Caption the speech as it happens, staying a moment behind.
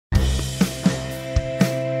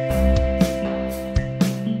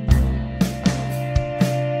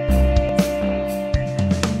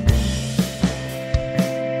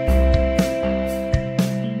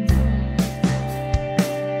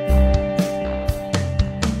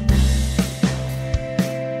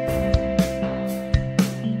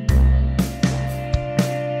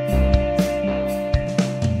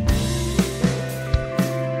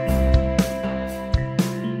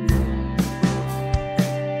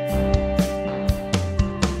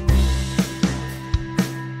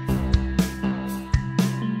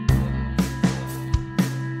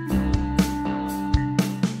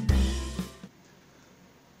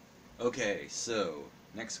So,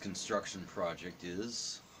 next construction project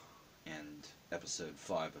is, and episode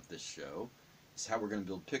 5 of this show, is how we're going to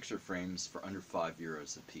build picture frames for under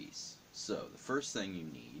 €5 a piece. So, the first thing you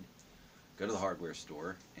need, go to the hardware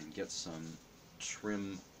store and get some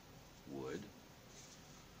trim wood.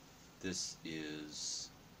 This is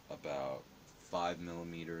about 5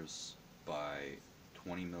 millimeters by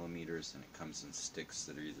 20 millimeters, and it comes in sticks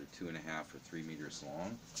that are either 2.5 or 3 meters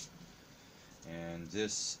long. And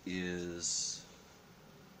this is,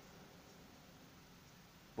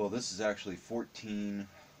 well, this is actually 14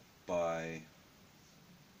 by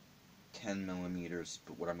 10 millimeters,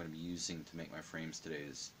 but what I'm going to be using to make my frames today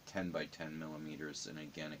is 10 by 10 millimeters, and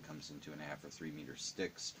again it comes in 2.5 or 3 meter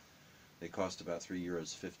sticks. They cost about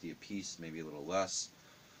 €3.50 a piece, maybe a little less.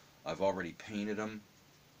 I've already painted them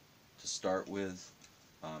to start with.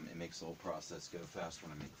 It makes the whole process go fast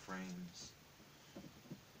when I make frames.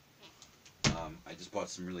 I just bought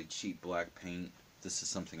some really cheap black paint. This is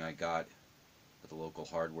something I got at the local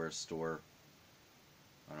hardware store.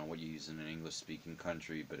 I don't know what you use in an English-speaking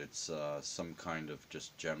country, but it's some kind of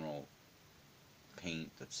just general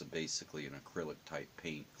paint that's basically an acrylic type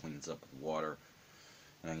paint. Cleans up with water,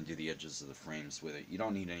 and I can do the edges of the frames with it. You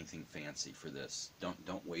don't need anything fancy for this.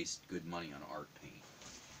 Don't waste good money on art paint.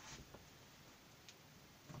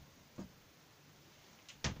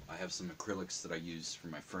 I have some acrylics that I use for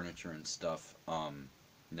my furniture and stuff.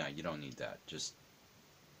 No, you don't need that. Just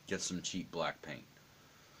get some cheap black paint.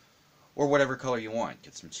 Or whatever color you want.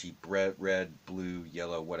 Get some cheap red, blue,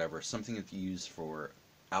 yellow, whatever. Something that you use for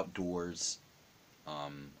outdoors,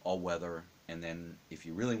 all weather. And then if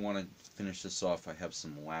you really want to finish this off, I have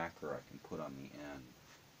some lacquer I can put on the end.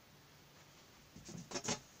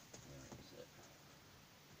 Where is it?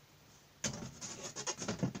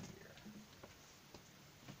 Here.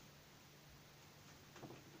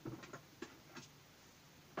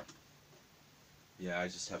 Yeah, I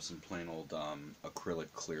just have some plain old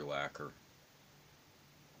acrylic clear lacquer.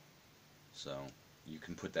 So you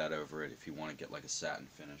can put that over it if you want to get like a satin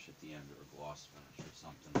finish at the end or a gloss finish or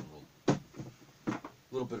something. A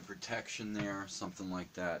little bit of protection there, something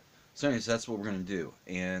like that. So anyways, that's what we're going to do.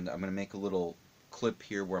 And I'm going to make a little clip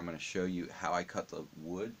here where I'm going to show you how I cut the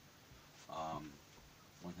wood. One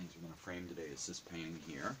of the things we're going to frame today is this painting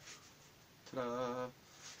here. Ta-da!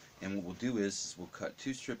 And what we'll do is we'll cut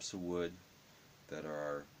 2 strips of wood that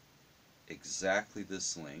are exactly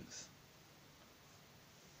this length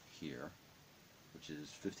here, which is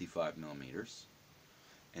 55 millimeters,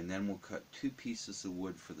 and then we'll cut 2 pieces of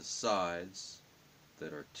wood for the sides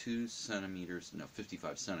that are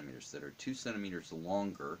 55 centimeters, that are 2 centimeters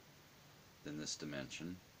longer than this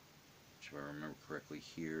dimension, which if I remember correctly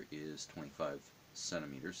here is 25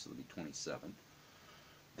 centimeters, so it'll be 27.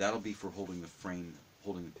 That'll be for holding the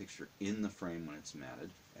picture in the frame when it's matted,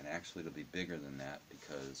 and actually it'll be bigger than that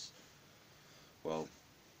because, well,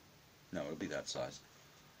 no, it'll be that size.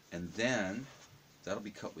 And then that'll be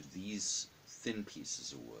cut with these thin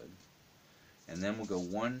pieces of wood, and then we'll go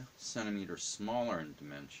 1 centimeter smaller in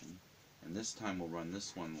dimension, and this time we'll run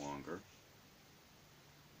this one longer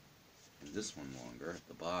and this one longer at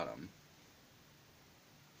the bottom,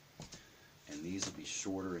 and these will be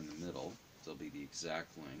shorter in the middle. They'll be the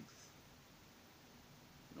exact length,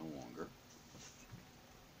 no longer.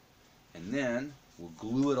 And then we'll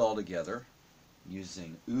glue it all together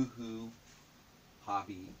using Uhu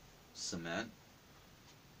Hobby cement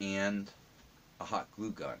and a hot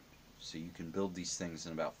glue gun. So you can build these things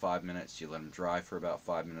in about 5 minutes. You let them dry for about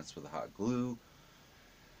 5 minutes with a hot glue,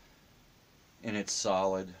 and it's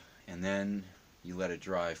solid. And then you let it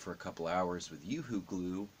dry for a couple hours with Uhu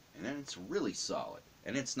glue, and then it's really solid,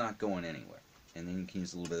 and it's not going anywhere. And then you can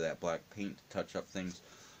use a little bit of that black paint to touch up things.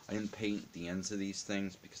 I didn't paint the ends of these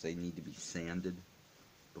things because they need to be sanded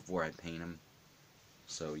before I paint them.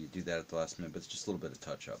 So you do that at the last minute, but it's just a little bit of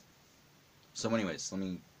touch up. So anyways, let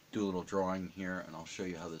me do a little drawing here and I'll show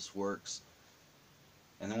you how this works.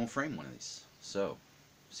 And then we'll frame one of these. So,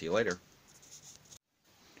 see you later.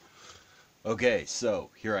 Okay, so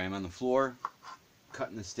here I am on the floor,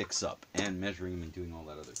 cutting the sticks up and measuring them and doing all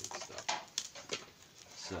that other good stuff.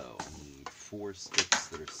 So, I need 4 sticks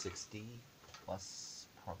that are 60, plus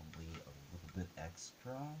probably a little bit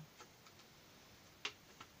extra.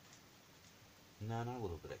 No, not a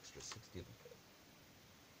little bit extra. 60 would be good.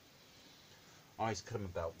 I always cut them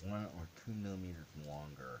about 1 or 2 millimeters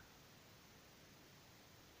longer,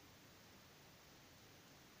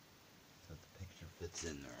 so that the picture fits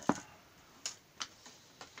in there.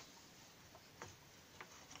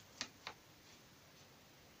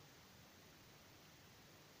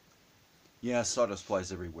 Yeah, sawdust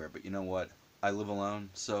flies everywhere, but you know what? I live alone,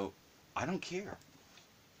 so I don't care.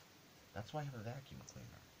 That's why I have a vacuum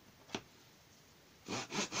cleaner.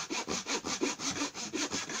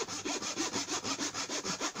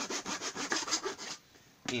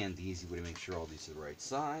 And the easy way to make sure all these are the right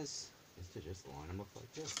size is to just line them up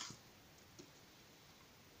like this.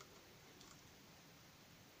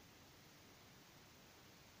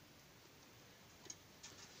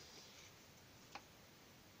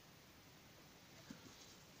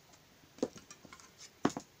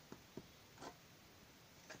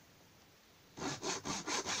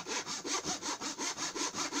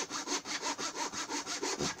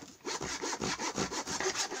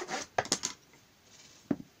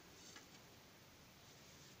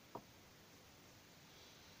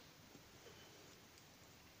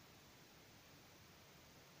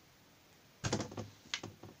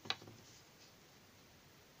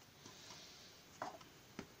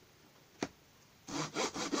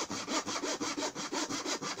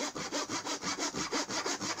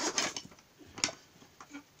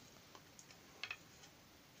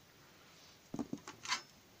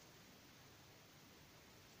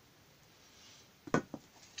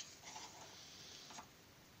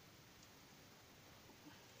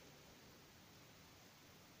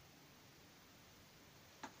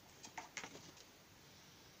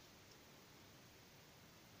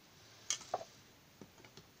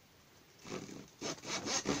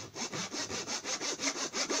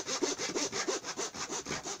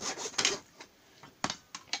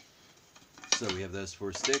 So we have those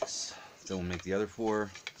 4 sticks. Then we'll make the other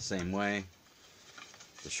 4 the same way.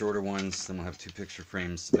 The shorter ones, then we'll have 2 picture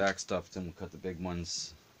frames to backstop, then we'll cut the big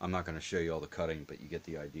ones. I'm not going to show you all the cutting, but you get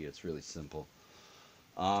the idea. It's really simple.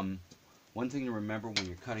 One thing to remember when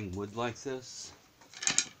you're cutting wood like this,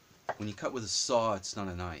 when you cut with a saw, it's not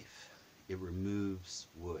a knife. It removes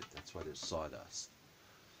wood. That's why there's sawdust.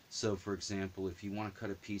 So for example, if you want to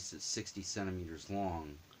cut a piece that's 60 centimeters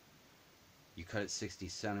long, you cut it 60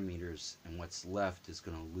 centimeters, and what's left is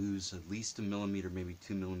going to lose at least a millimeter, maybe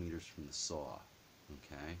 2 millimeters from the saw.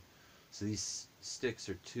 Okay, so these sticks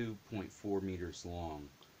are 2.4 meters long.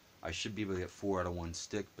 I should be able to get 4 out of 1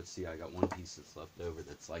 stick, but see, I got one piece that's left over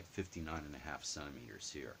that's like 59.5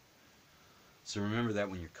 centimeters here. So remember that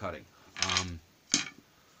when you're cutting.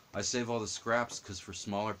 I save all the scraps because for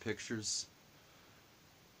smaller pictures,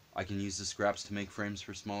 I can use the scraps to make frames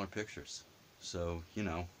for smaller pictures. So, you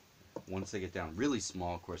know, once they get down really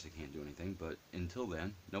small, of course I can't do anything, but until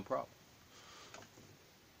then, no problem.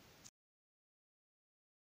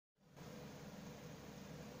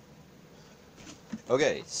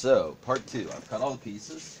 Okay, so part 2. I've cut all the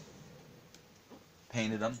pieces,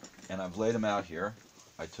 painted them, and I've laid them out here.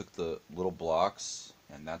 I took the little blocks,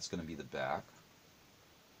 and that's going to be the back,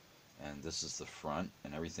 and this is the front,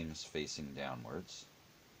 and everything's facing downwards.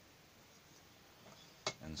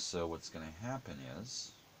 And so what's going to happen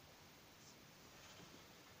is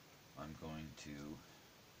I'm going to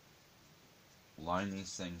line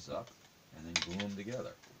these things up and then glue them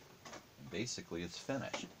together. And basically it's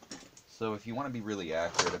finished. So if you want to be really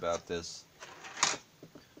accurate about this,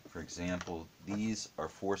 for example, these are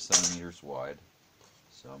 4 centimeters wide.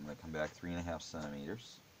 So I'm going to come back 3.5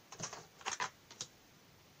 centimeters.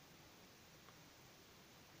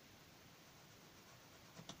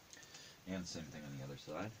 And same thing on the other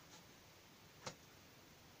side.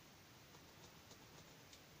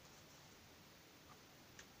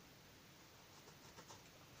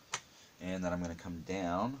 And then I'm going to come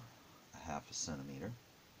down 1/2 centimeter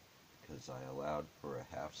because I allowed for a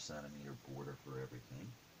 1/2 centimeter border for everything.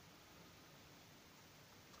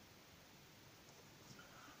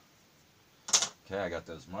 Okay, I got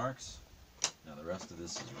those marks. Now the rest of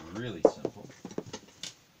this is really simple.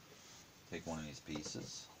 Take one of these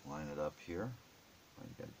pieces, line it up here. All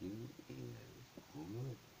you gotta do is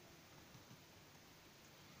glue it.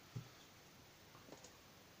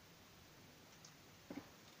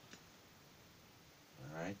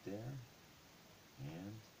 Right there,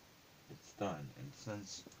 and it's done. And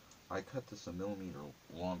since I cut this a millimeter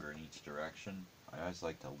longer in each direction, I always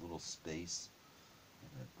like a little space. I'm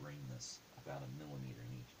going to bring this about a millimeter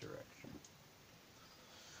in each direction,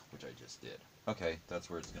 which I just did. Okay, that's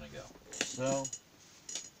where it's going to go. So,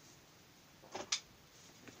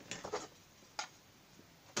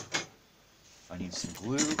 I need some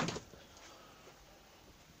glue.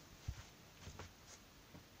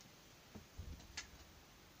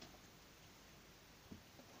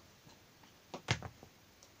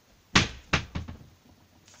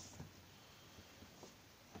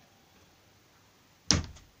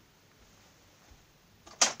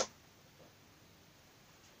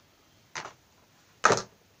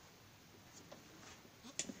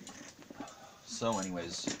 So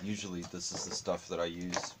anyways, usually this is the stuff that I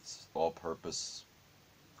use. It's all-purpose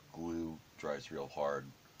glue, dries real hard,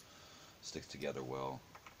 sticks together well.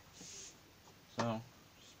 So,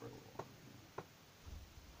 just spread a little on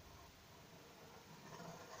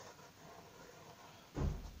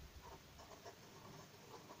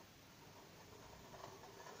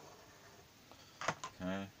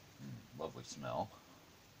here. Okay, lovely smell.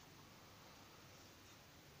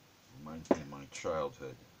 Reminds me of my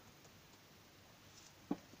childhood.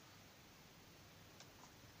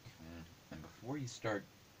 Okay, and before you start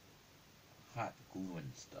hot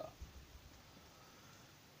gluing stuff,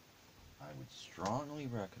 I would strongly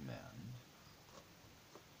recommend,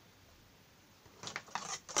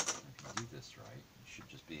 if you do this right, you should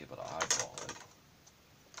just be able to eyeball it.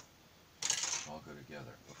 All go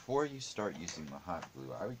together. Before you start using the hot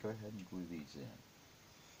glue, I would go ahead and glue these in.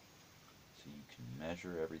 So you can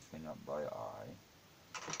measure everything up by eye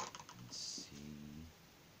and see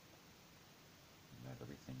that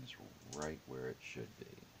everything is right where it should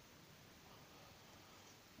be.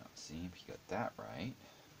 Now see if you got that right.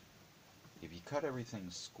 If you cut everything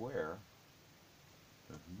square,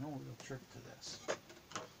 there's no real trick to this. Over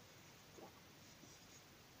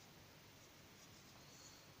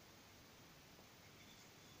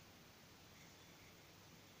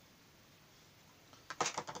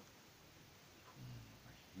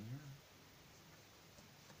here.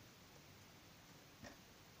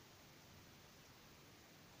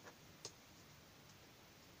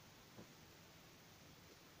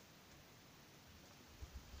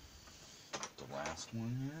 The last one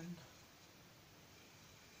in.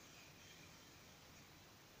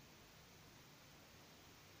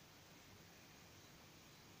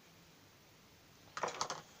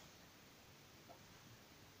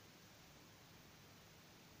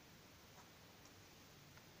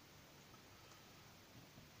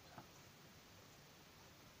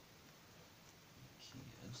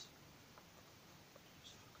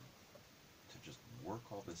 Just work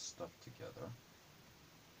all this stuff together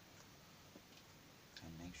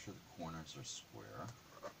and make sure the corners are square.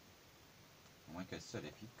 And like I said,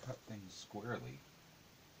 if you cut things squarely,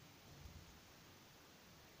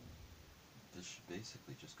 this should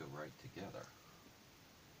basically just go right together.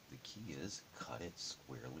 The key is cut it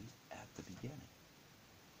squarely at the beginning.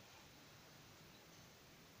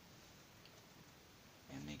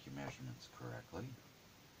 And make your measurements correctly.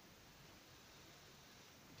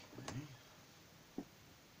 Okay.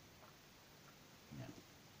 Now.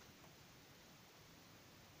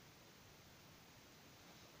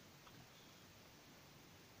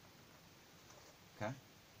 Okay.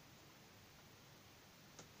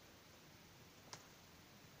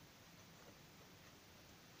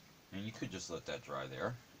 And you could just let that dry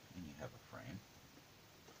there and you have a frame.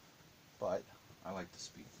 But I like to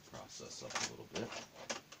speed the process up a little bit.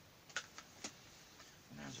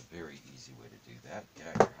 And there's a very easy way to do that. Get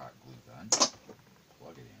out your hot glue gun,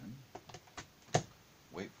 plug it in,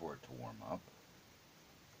 wait for it to warm up.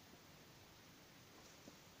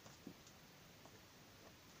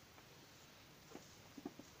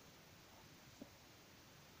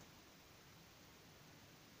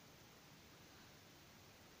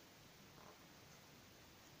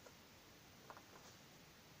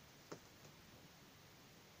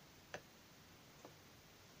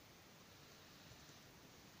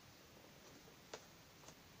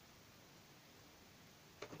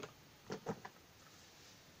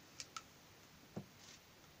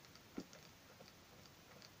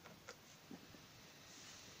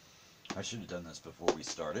 I should have done this before we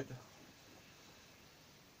started.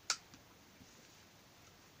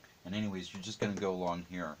 And anyways, you're just going to go along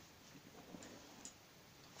here,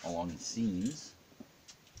 along the seams,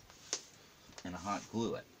 and hot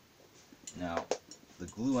glue it. Now, the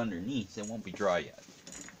glue underneath, it won't be dry yet.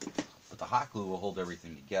 But the hot glue will hold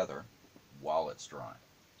everything together while it's drying.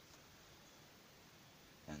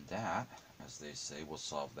 And that, as they say, will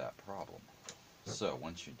solve that problem. So,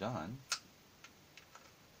 once you're done,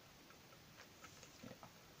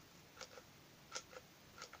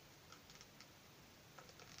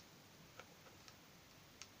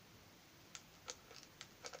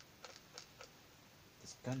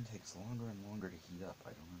 this gun takes longer and longer to heat up. I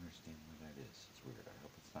don't understand why that is. It's weird. I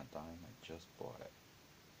hope it's not dying. I just bought it.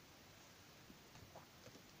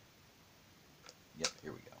 Yep,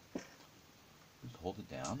 here we go. Just hold it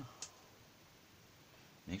down.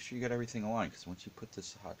 Make sure you got everything aligned, because once you put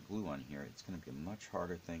this hot glue on here, it's going to be a much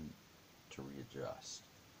harder thing to readjust.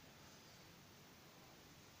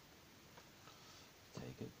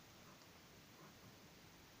 Take it.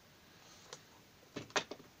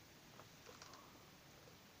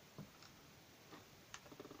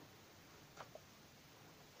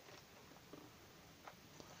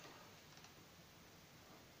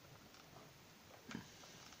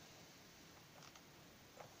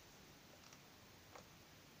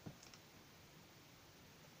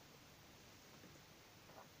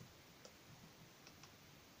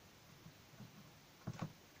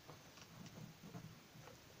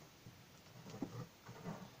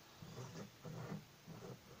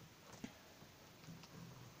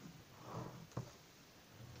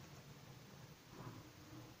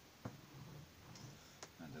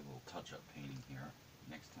 touch-up painting here.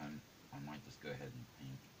 Next time I might just go ahead and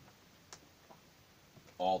paint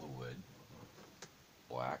all the wood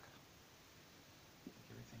black. Make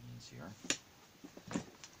everything easier.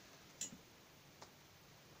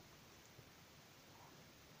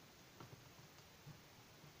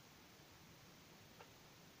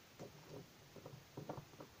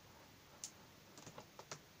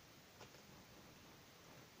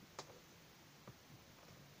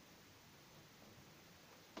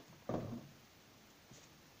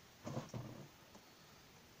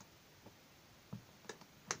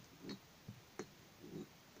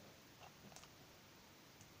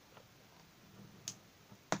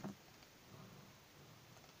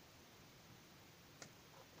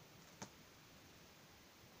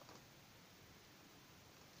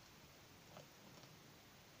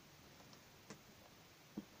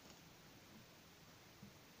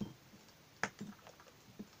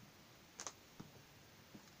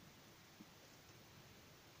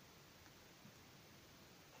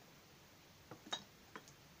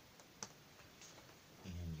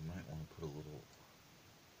 Put a little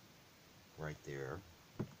right there.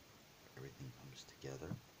 Everything comes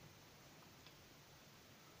together.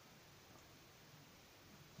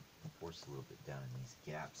 Force a little bit down in these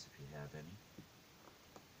gaps if you have any,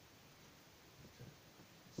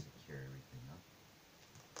 to secure everything up.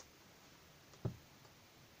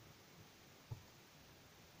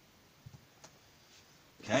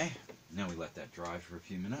 Okay, now we let that dry for a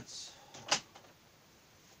few minutes.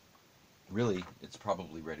 Really, it's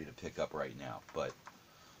probably ready to pick up right now, but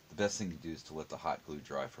the best thing to do is to let the hot glue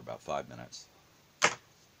dry for about 5 minutes,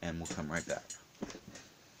 and we'll come right back.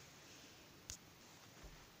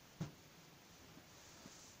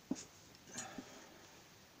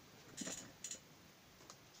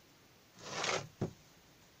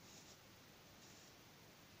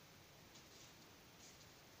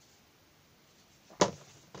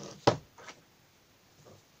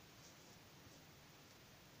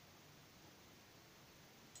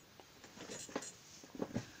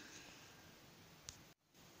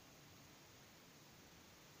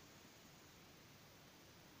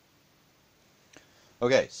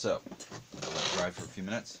 Okay, so let it dry for a few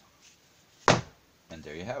minutes, and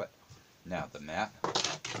there you have it. Now the mat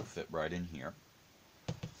will fit right in here.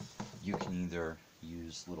 You can either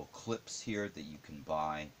use little clips here that you can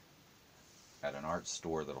buy at an art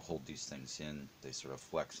store that'll hold these things in. They sort of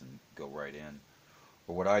flex and go right in.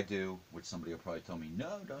 Or what I do, which somebody will probably tell me,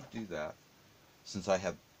 no, don't do that. Since I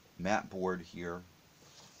have mat board here,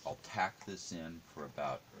 I'll tack this in for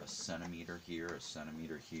about a centimeter here, a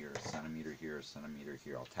centimeter here, a centimeter here, a centimeter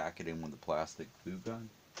here. I'll tack it in with a plastic glue gun,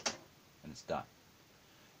 and it's done.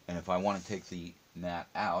 And if I want to take the mat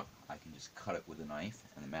out, I can just cut it with a knife,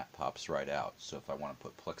 and the mat pops right out. So if I want to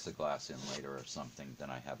put plexiglass in later or something, then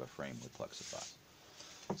I have a frame with plexiglass.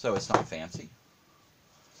 So it's not fancy,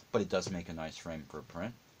 but it does make a nice frame for a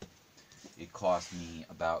print. It cost me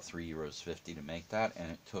about €3.50 to make that, and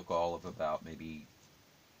it took all of about maybe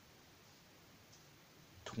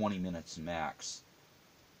 20 minutes max.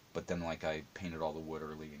 But then, like, I painted all the wood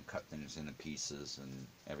early and cut things into pieces and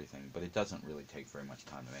everything. But it doesn't really take very much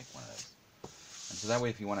time to make one of those. And so that way,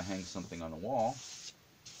 if you want to hang something on the wall,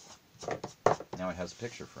 now it has a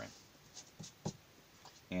picture frame.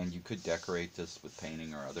 And you could decorate this with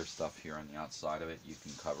painting or other stuff here on the outside of it. You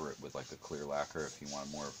can cover it with like a clear lacquer if you want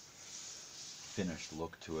a more finished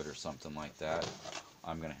look to it or something like that.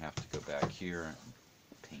 I'm going to have to go back here and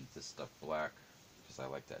paint this stuff black because I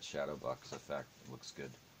like that shadow box effect. It looks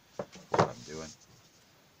good for what I'm doing.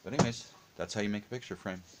 But anyways, that's how you make a picture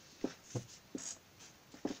frame.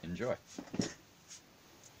 Enjoy.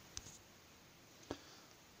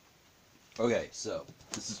 Okay, so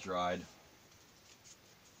this is dried,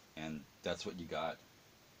 and that's what you got.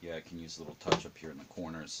 Yeah, I can use a little touch up here in the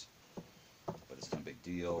corners, but it's no big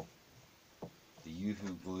deal. The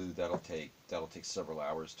UV glue, that'll take several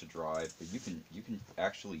hours to dry, but you can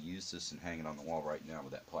actually use this and hang it on the wall right now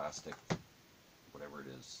with that plastic, whatever it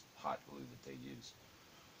is, hot glue that they use.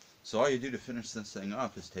 So all you do to finish this thing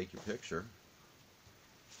up is take your picture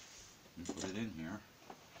and put it in here.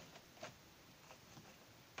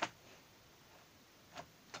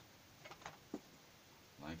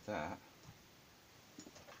 Like that.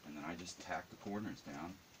 And then I just tack the corners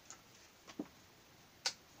down.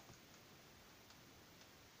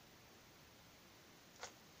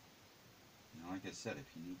 Now, like I said, if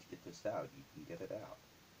you need to get this out, you can get it out.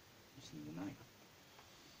 You just need a knife.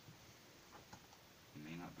 It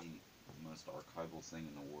may not be the most archival thing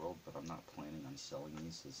in the world, but I'm not planning on selling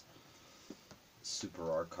these as super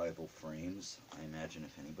archival frames. I imagine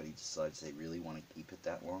if anybody decides they really want to keep it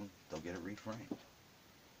that long, they'll get it reframed.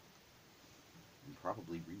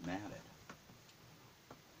 probably remat it.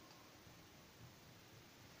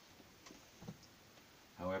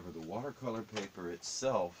 However, the watercolor paper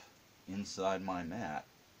itself inside my mat,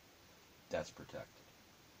 that's protected.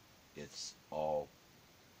 It's all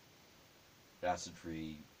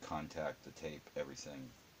acid-free, contact, the tape, everything.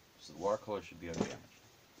 So the watercolor should be undamaged.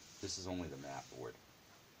 This is only the mat board,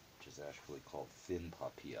 which is actually called Thin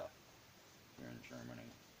Papier here in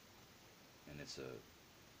Germany. And it's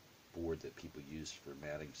a board that people use for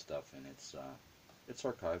matting stuff, and it's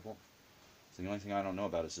archival. So the only thing I don't know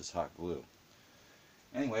about is this hot glue.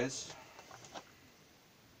 Anyways,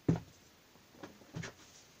 okay,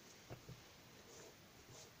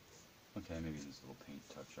 maybe this little paint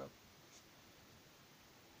touch-up.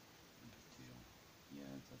 No big deal.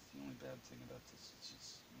 Yeah, that's the only bad thing about this. It's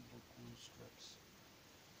just little glue strips.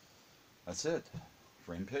 That's it.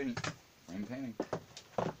 Frame painting. Frame painting.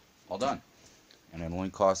 All done. And it only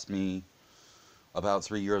cost me about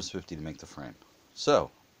 €3.50 to make the frame.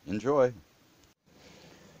 So, enjoy.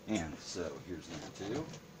 And so, here's number 2.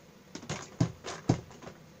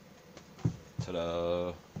 Ta-da!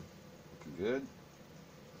 Looking good.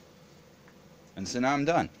 And so now I'm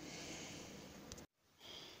done.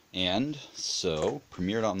 And so,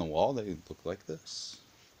 premiered on the wall, they look like this.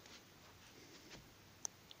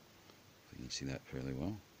 You can see that fairly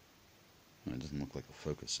well. It doesn't look like the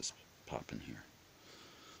focus is popping here.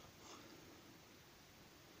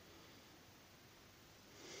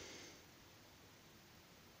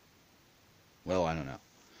 Well, I don't know.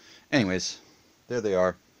 Anyways, there they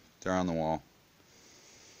are. They're on the wall.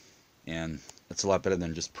 And it's a lot better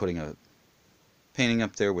than just putting a painting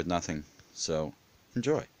up there with nothing. So,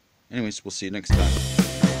 enjoy. Anyways, we'll see you next time.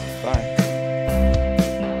 Bye.